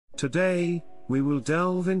Today, we will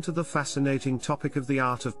delve into the fascinating topic of the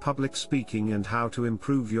art of public speaking and how to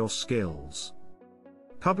improve your skills.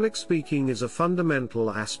 Public speaking is a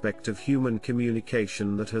fundamental aspect of human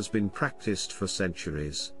communication that has been practiced for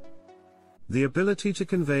centuries. The ability to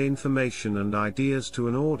convey information and ideas to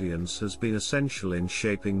an audience has been essential in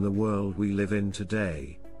shaping the world we live in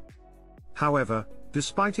today. However,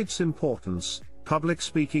 despite its importance, public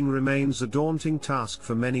speaking remains a daunting task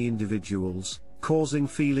for many individuals, causing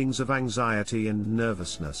feelings of anxiety and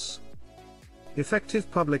nervousness. Effective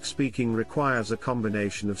public speaking requires a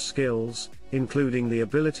combination of skills, including the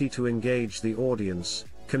ability to engage the audience,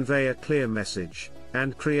 convey a clear message,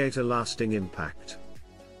 and create a lasting impact.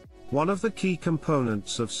 One of the key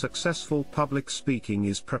components of successful public speaking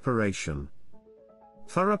is preparation.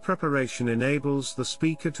 Thorough preparation enables the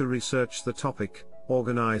speaker to research the topic,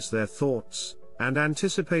 organize their thoughts, and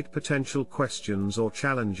anticipate potential questions or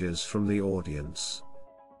challenges from the audience.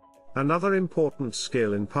 Another important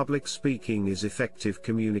skill in public speaking is effective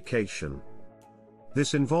communication.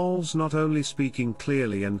 This involves not only speaking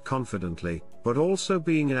clearly and confidently, but also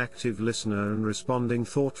being an active listener and responding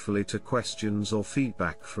thoughtfully to questions or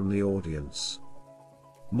feedback from the audience.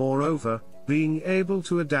 Moreover, being able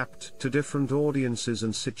to adapt to different audiences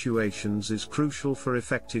and situations is crucial for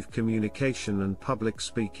effective communication and public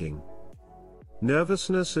speaking.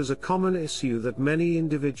 Nervousness is a common issue that many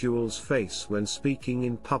individuals face when speaking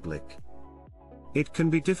in public. It can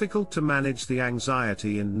be difficult to manage the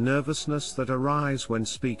anxiety and nervousness that arise when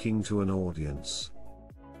speaking to an audience.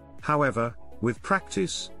 However, with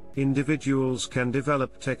practice, individuals can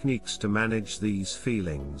develop techniques to manage these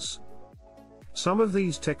feelings. Some of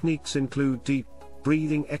these techniques include deep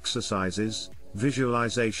breathing exercises,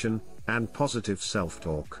 visualization, and positive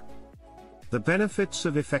self-talk. The benefits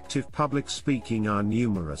of effective public speaking are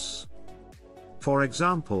numerous. For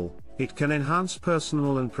example, it can enhance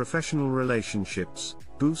personal and professional relationships,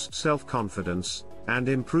 boost self-confidence, and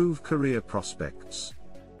improve career prospects.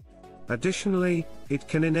 Additionally, it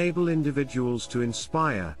can enable individuals to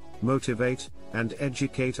inspire, motivate, and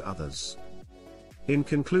educate others. In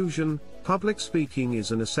conclusion, public speaking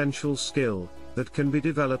is an essential skill that can be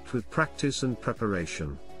developed with practice and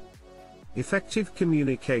preparation. Effective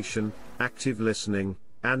communication, active listening,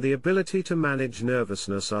 and the ability to manage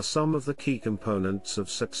nervousness are some of the key components of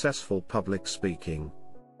successful public speaking.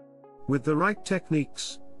 With the right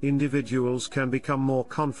techniques, individuals can become more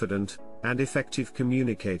confident and effective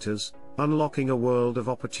communicators, unlocking a world of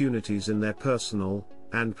opportunities in their personal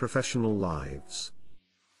and professional lives.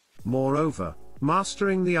 Moreover,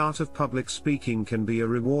 mastering the art of public speaking can be a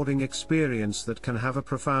rewarding experience that can have a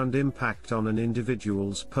profound impact on an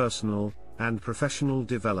individual's personal and professional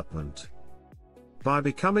development. By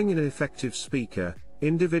becoming an effective speaker,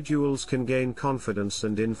 individuals can gain confidence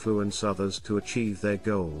and influence others to achieve their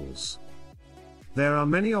goals. There are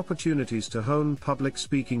many opportunities to hone public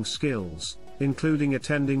speaking skills, including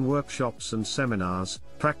attending workshops and seminars,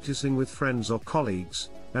 practicing with friends or colleagues,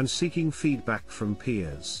 and seeking feedback from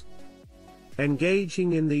peers.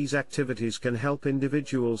 Engaging in these activities can help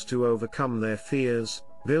individuals to overcome their fears,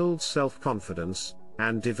 build self-confidence,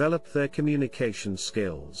 and develop their communication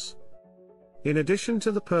skills. In addition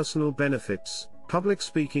to the personal benefits, public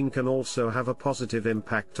speaking can also have a positive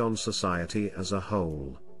impact on society as a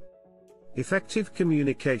whole. Effective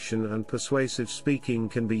communication and persuasive speaking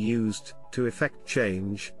can be used to effect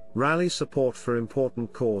change, rally support for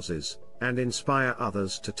important causes, and inspire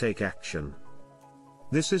others to take action.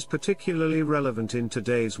 This is particularly relevant in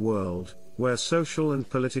today's world, where social and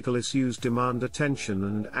political issues demand attention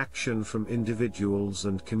and action from individuals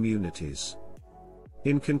and communities.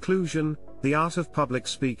 In conclusion, the art of public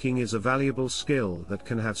speaking is a valuable skill that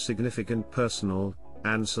can have significant personal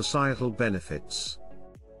and societal benefits.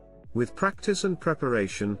 With practice and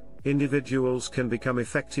preparation, individuals can become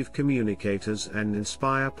effective communicators and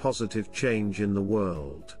inspire positive change in the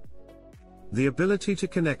world. The ability to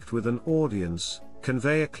connect with an audience,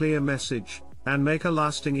 convey a clear message, and make a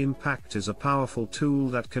lasting impact is a powerful tool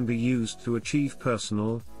that can be used to achieve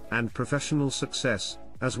personal and professional success,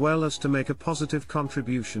 as well as to make a positive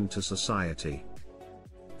contribution to society.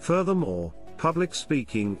 Furthermore, public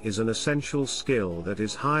speaking is an essential skill that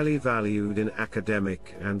is highly valued in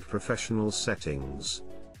academic and professional settings.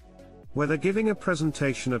 Whether giving a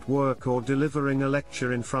presentation at work or delivering a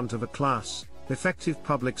lecture in front of a class, effective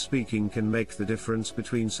public speaking can make the difference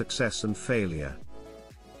between success and failure.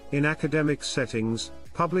 In academic settings,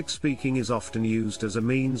 public speaking is often used as a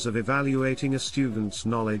means of evaluating a student's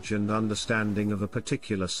knowledge and understanding of a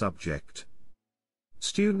particular subject.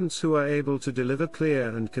 Students who are able to deliver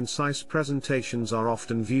clear and concise presentations are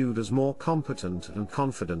often viewed as more competent and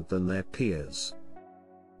confident than their peers.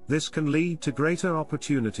 This can lead to greater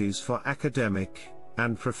opportunities for academic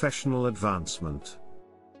and professional advancement.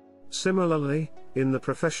 Similarly, in the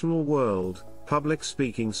professional world, public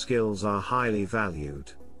speaking skills are highly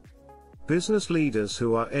valued. Business leaders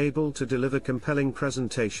who are able to deliver compelling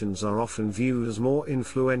presentations are often viewed as more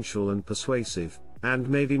influential and persuasive, and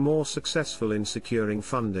may be more successful in securing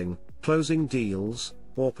funding, closing deals,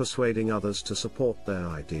 or persuading others to support their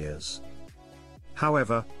ideas.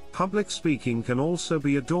 However, public speaking can also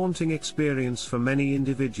be a daunting experience for many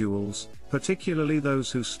individuals, particularly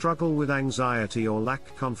those who struggle with anxiety or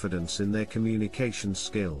lack confidence in their communication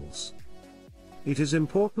skills. It is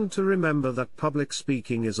important to remember that public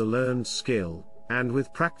speaking is a learned skill, and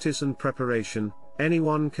with practice and preparation,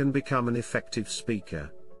 anyone can become an effective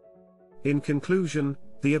speaker. In conclusion,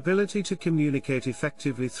 the ability to communicate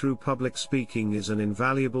effectively through public speaking is an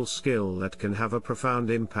invaluable skill that can have a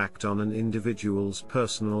profound impact on an individual's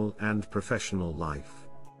personal and professional life.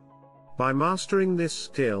 By mastering this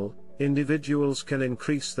skill, individuals can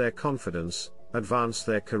increase their confidence, advance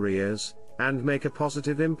their careers, and make a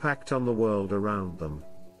positive impact on the world around them.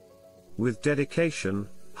 With dedication,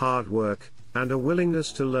 hard work, and a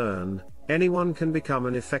willingness to learn, anyone can become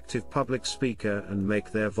an effective public speaker and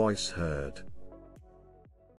make their voice heard.